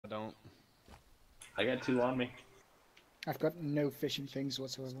don't. I got 2 on me. I've got no fishing things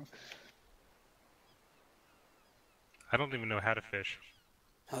whatsoever. I don't even know how to fish.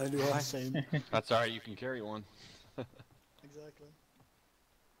 I do have the same. That's alright, you can carry one. Exactly.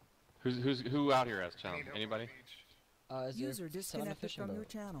 Who out here has chum? Anybody? Is User there someone on a disconnected fishing from your boat?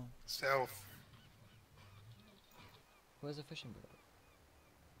 channel. South. Who has a fishing boat?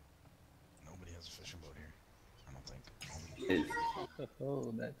 Nobody has a fishing boat here. I don't think.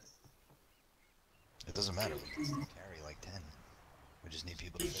 Oh, that's... It doesn't matter. We can carry like 10. We just need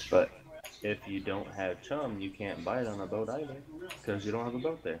people to fish. But if you don't have chum, you can't buy it on a boat either, because you don't have a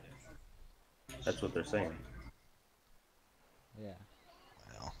boat there. That's what they're saying. Yeah.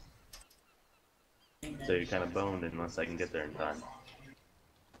 Well, So you're kind of boned unless I can get there in time.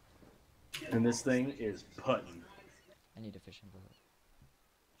 And this thing is button. I need a fishing boat.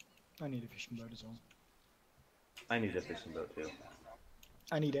 I need a fishing boat as well. I need a fishing boat too.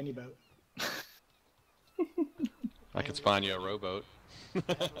 I need any boat. I could spawn you a rowboat.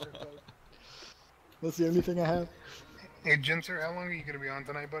 That's the only thing I have. Hey, Jinser, how long are you gonna be on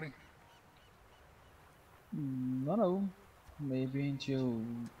tonight, buddy? No, no. Maybe until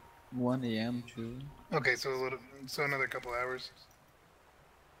 1 AM too. Okay, so another couple hours.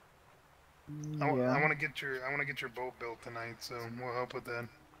 I Yeah. want to get your boat built tonight, so we'll help with that.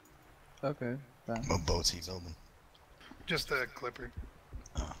 Okay, fine. what boat's he building? Just a clipper.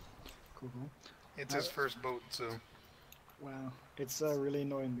 Cool. It's his first boat, so Wow, it's really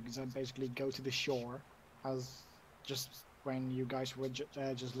annoying because I basically go to the shore as just when you guys were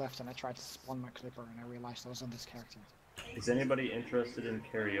just left, and I tried to spawn my clipper and I realized I was on this character. Is anybody interested in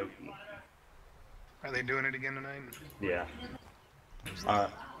karaoke? are they doing it again tonight? Yeah.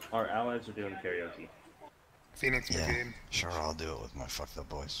 Our allies are doing karaoke. Phoenix Yeah, Brigade. sure, I'll do it with my fucked up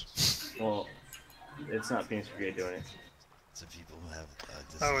voice. Well, it's not Phoenix Brigade doing it. It's the people who have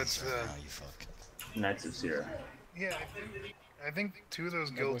disease Oh, it's, right now, you fuck. Knights of Sierra. Yeah, I think 2 of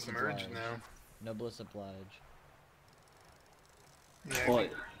those guilds merged now. Noblesse oblige. Yeah, I Well,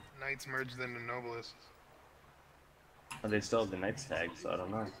 think Knights merged into Noblesse. they still have the Knights tag, so I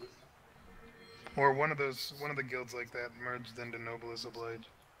don't know. Or one of the guilds like that merged into Noblesse oblige.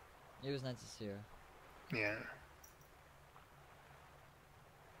 It was Knights of Sierra. Yeah.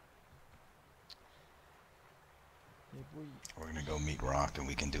 We're gonna go meet Rock and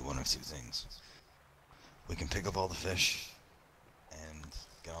we can do one of 2 things. We can pick up all the fish and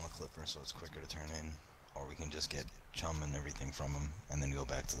get on the clipper so it's quicker to turn in, or we can just get chum and everything from him and then go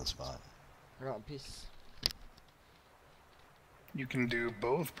back to the spot. I got a piece. You can do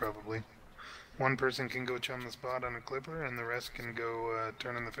both, probably. One person can go chum the spot on a clipper, and the rest can go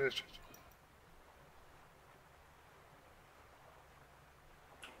turn in the fish.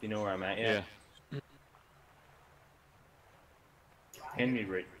 You know where I'm at? Yeah. Hand me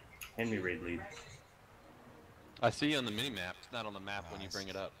raid lead. I see you on the mini map. It's not on the map when you bring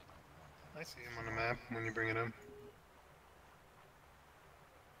it up. I see him on the map when you bring it up.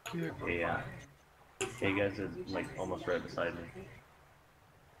 Yeah. Hey guys are like almost right beside me.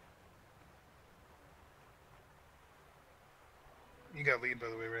 You got lead, by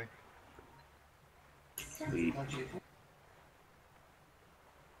the way, Ray. Lead.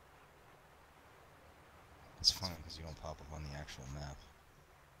 It's funny because you don't pop up on the actual map.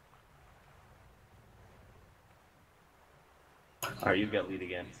 Alright, you've got lead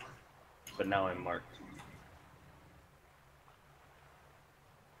again. But now I'm marked.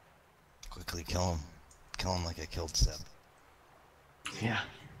 Quickly kill him. Kill him like I killed Seb. Yeah.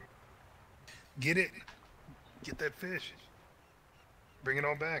 Get it. Get that fish. Bring it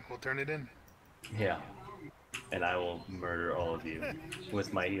all back. We'll turn it in. Yeah. And I will murder all of you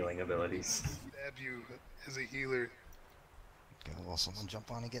with my healing abilities. Stab you as a healer. Okay, well, someone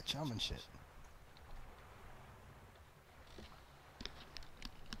jump on and get chum and shit.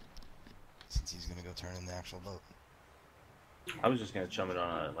 Since he's gonna go turn in the actual boat. I was just gonna chum it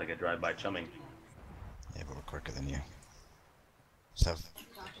on a drive-by chumming. Yeah, but we're quicker than you. Just have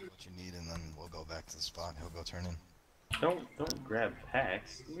what you need and then we'll go back to the spot. He'll go turn in. Don't grab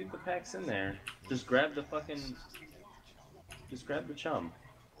packs. Leave the packs in there. Just grab the fucking. Just grab the chum.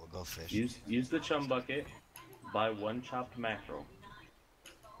 We'll go fish. Use the chum bucket. Buy 1 chopped mackerel.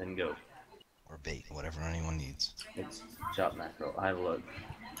 Then go. Or bait, whatever anyone needs. It's chopped mackerel. I look.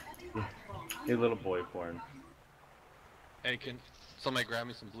 Hey, little boy porn. Hey, can somebody grab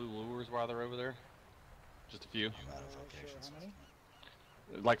me some blue lures while they're over there? Just a few. I'm out of locations.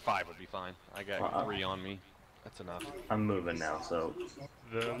 Like 5 would be fine. I got 3 on me. That's enough. I'm moving now, so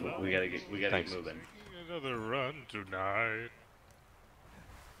we gotta get Thanks. moving. Another run tonight.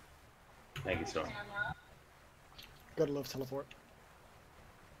 Thank you, Storm. Gotta love teleport.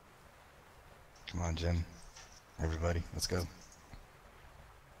 Come on, Jim. Everybody, let's go.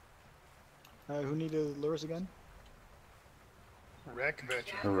 Who needed lures again? Rack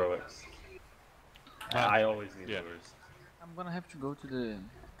veteran. Heroics. I always need Yeah. lures. I'm gonna have to go to the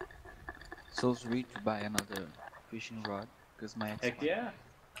Souls Reach to buy another fishing rod because my ex. Heck yeah.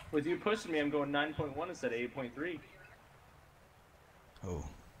 With you pushing me, I'm going 9.1 instead of 8.3. Oh,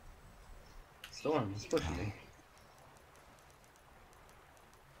 Storm is pushing me.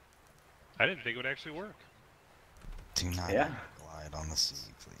 I didn't think it would actually work. do not Yeah. glide on the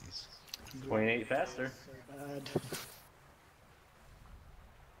sea, please. 0.8 faster. So bad.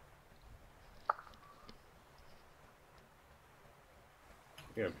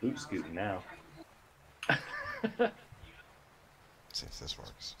 You're a boot scooting now. See if this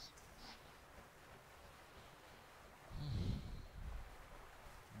works.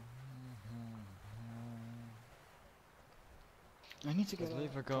 I need to get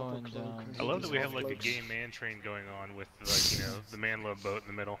believe a we're proper going cloak, down. 'cause I love these that we have like a floats- gay man train going on with like, you know, the man love boat in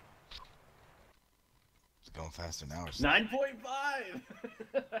the middle. It's going faster now or something.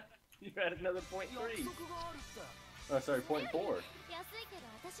 9.5! You had another 0.3. Oh, sorry, 0.4.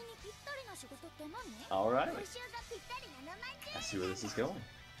 Alright. I see where this is going. Wait.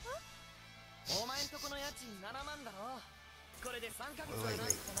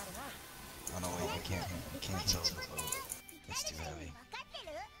 Oh no, wait, you can't tilt the boat. It's too heavy.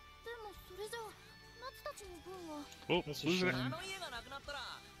 Oh, That's a losing it. shame.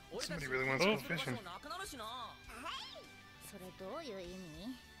 Somebody really wants to go fishing. The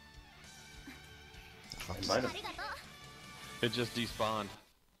fuck is Invite that? him. It just despawned.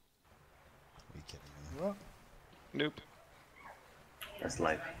 Are you kidding me? Well, Nope. That's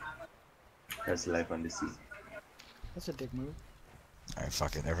life. That's life on the sea. that's a dick move. Alright,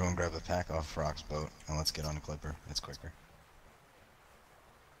 fuck it. Everyone grab a pack off Rock's boat and let's get on the Clipper. It's quicker.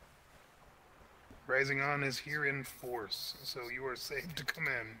 Rising On is here in force, so you are safe to come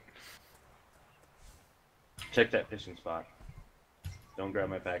in. Check that fishing spot. Don't grab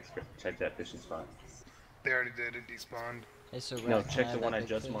my packs. Check that fishing spot. They already did it, despawned. Hey, so No, Rat, can check have the one that I big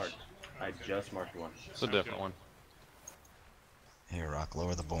just fish? marked. I just marked one. It's a different one. Here, Rock,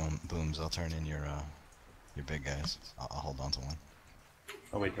 lower the booms. I'll turn in your big guys. I'll hold on to one.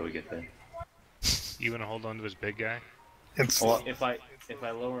 I'll wait till we get there. You wanna hold on to this big guy? It's Well, if I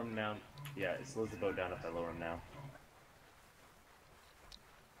lower him down, yeah, it slows the boat down if I lower him now.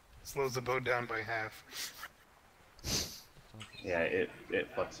 slows the boat down by half. Yeah, it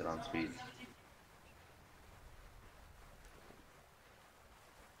fucks it on speed.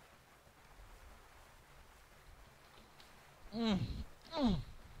 I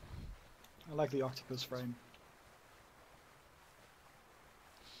like the octopus frame.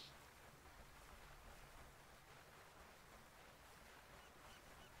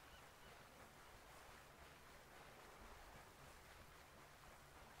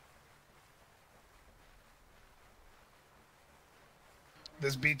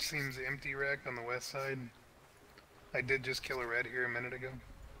 This beach seems empty, Rack, on the west side. I did just kill a red here a minute ago.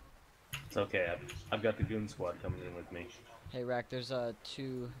 It's okay. I've got the goon squad coming in with me. Hey, Rack, there's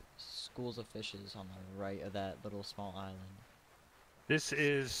 2 schools of fishes on the right of that little small island. This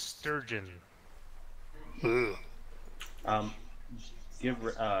is sturgeon. Ugh. Hand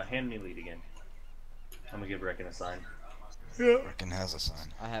me lead again. I'm gonna give Reckon a sign. Reckon has a sign.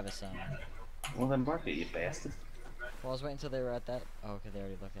 I have a sign. Well then mark it, you bastard. Well, I was waiting until they were at that. Oh, okay, they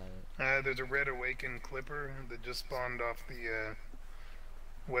already looked at it. There's a red awakened clipper that just spawned off the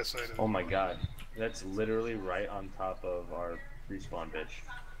west side of Oh my god. That's literally right on top of our respawn bitch.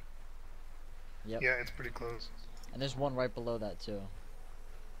 Yep. Yeah, it's pretty close. And there's one right below that too.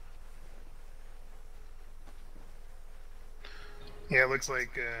 Yeah, it looks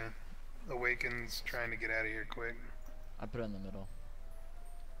like Awaken's trying to get out of here quick. I put it in the middle.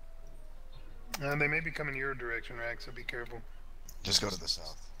 They may be coming your direction, Rack, so be careful. Just go to the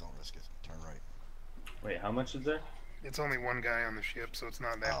south. Don't risk it. Turn right. Wait, how much is there? It's only one guy on the ship, so it's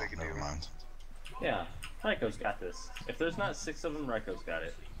not that Oh, big a never deal. mind. Yeah, Raiko's got this. If there's not 6 of them, Raiko's got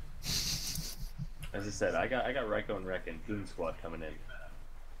it. As I said, I got Raiko and Reckon, Goon Squad coming in.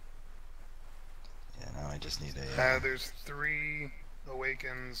 Yeah, now I just need a. There's 3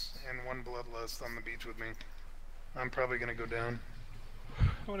 Awakens and 1 Bloodlust on the beach with me. I'm probably gonna go down. I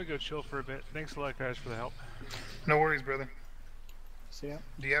wanna go chill for a bit. Thanks a lot, guys, for the help. No worries, brother. See ya.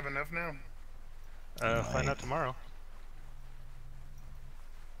 Do you have enough now? Find out tomorrow.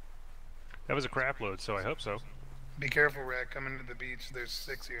 That was a crap load, so I hope so. Be careful, Rack. Coming to the beach. There's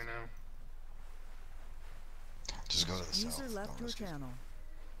 6 here now. Just go to the south. User left Don't your risk it. channel.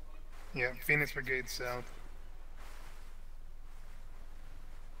 Yeah, Phoenix Brigade south.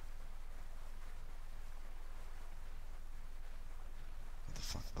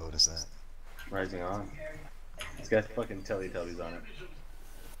 is that? Rising on. It's got fucking Teletubbies on it.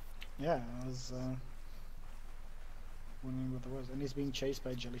 Yeah, I was wondering what it was. And he's being chased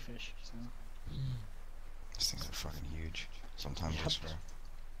by jellyfish, so. These things are fucking huge. Sometimes I Yep. swear.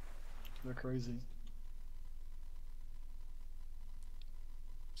 They're crazy.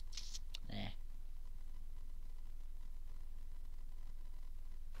 Eh.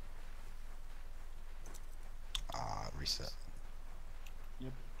 Reset.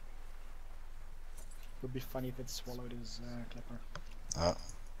 Would be funny if it swallowed his clipper.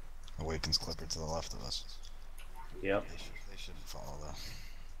 Awakens Clipper to the left of us. Yep. They shouldn't follow though.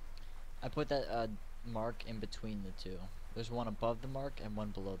 I put that mark in between the two. There's one above the mark and one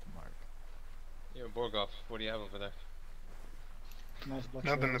below the mark. Yo, Borgoff, what do you have over there? Nice blood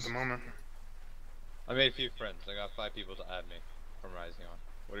Nothing at trails. the moment. I made a few friends. I got 5 people to add me from Rising On.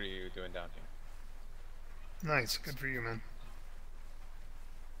 What are you doing down here? Nice, good for you, man.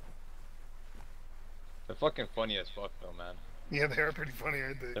 They're fucking funny as fuck though, man. Yeah, they are pretty funny,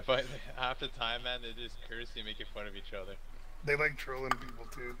 aren't they? Half the time, man, they just cursing, making fun of each other. They like trolling people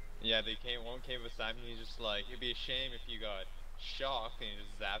too. Yeah, one came beside me, he's just like, it'd be a shame if you got shocked and he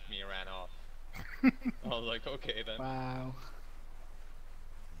just zapped me and ran off. I was like, okay then. Wow.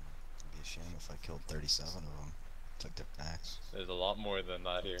 It'd be a shame if I killed 37 of them. Took their packs. There's a lot more than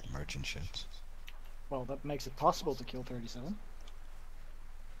that here. Merchant ships. Well, that makes it possible to kill 37.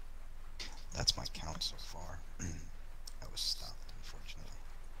 That's my count so far. I was stopped, unfortunately.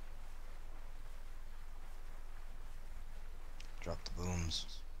 Drop the booms.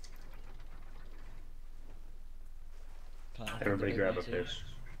 Can I open the Everybody big grab a one, too? fish.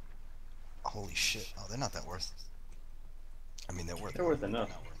 Holy shit. Oh, they're not that worth. I mean, they're worth enough.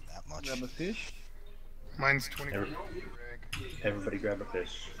 Not worth that much. Grab a fish. Mine's 24. Everybody grab a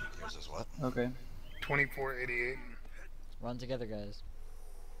fish. Yours is what? Okay. 24.88. Run together, guys.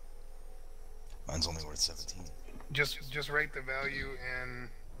 Mine's only worth 17. Just write the value in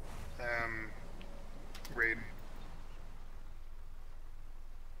raid.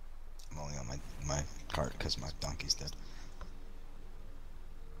 I'm only on my cart because my donkey's dead.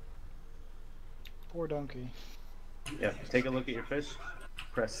 Poor donkey. Yeah, take a look at your fish.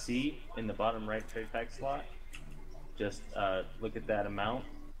 Press C in the bottom right trade pack slot. Just look at that amount.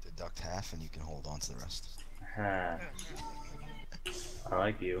 Deduct half and you can hold on to the rest. Ha. I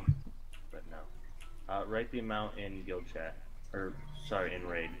like you, but no. Write the amount in guild chat, or sorry, in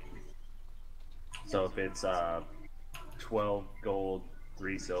raid. So if it's 12 gold,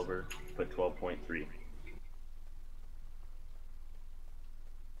 3 silver, put 12.3.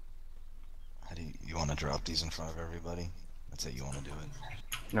 How do you want to drop these in front of everybody? That's how you want to do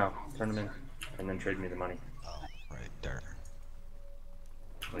it. No, turn them in, and then trade me the money. Oh, right, dirt.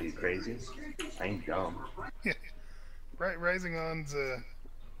 Are you crazy? I ain't dumb. Right, Rising On's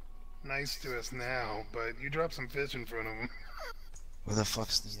nice to us now, but you drop some fish in front of him. Where the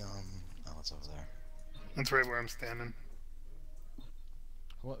fuck's the oh, it's over there. That's right where I'm standing.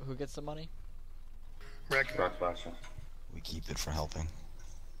 Who gets the money? Wreck. Rock Basha. We keep it for helping.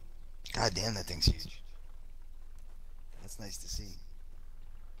 God damn, that thing's huge. That's nice to see.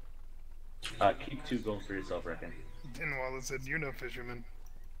 Keep 2 gold for yourself, reckon. Tin Wallace said, "You're no fisherman."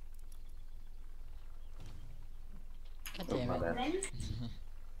 God Oh, damn my it. bad.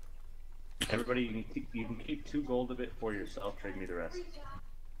 Everybody, you can keep 2 gold of it for yourself. Trade me the rest.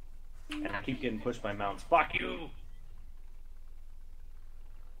 And I keep getting pushed by mounts. Fuck you!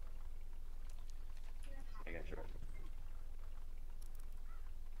 I got you.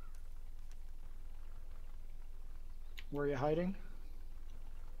 Where are you hiding?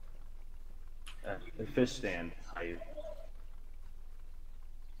 The fish stand.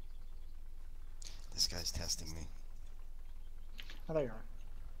 This guy's testing me. Oh, there you are.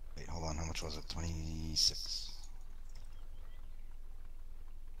 Wait, hold on. How much was it? 26.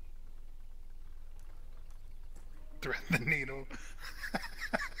 Thread the needle.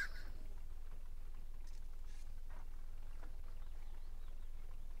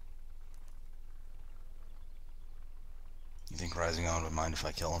 You think Rising On would mind if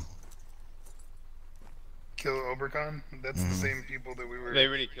I kill him? Kill Obercon? That's the same people that we were... They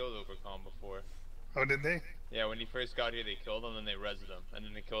already killed Overcom before. Oh, did they? Yeah, when he first got here, they killed him, then they rezzed him. And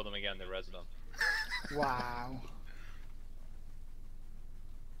then they killed him again, they rezzed him. Wow.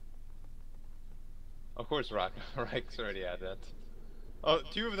 Of course, Raik's already had that. Oh,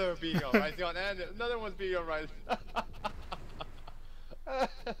 2 of them are being on Rising On, and another one's being on Rising.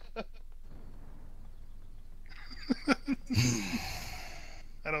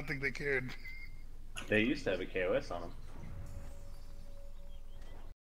 I don't think they cared. They used to have a KOS on them.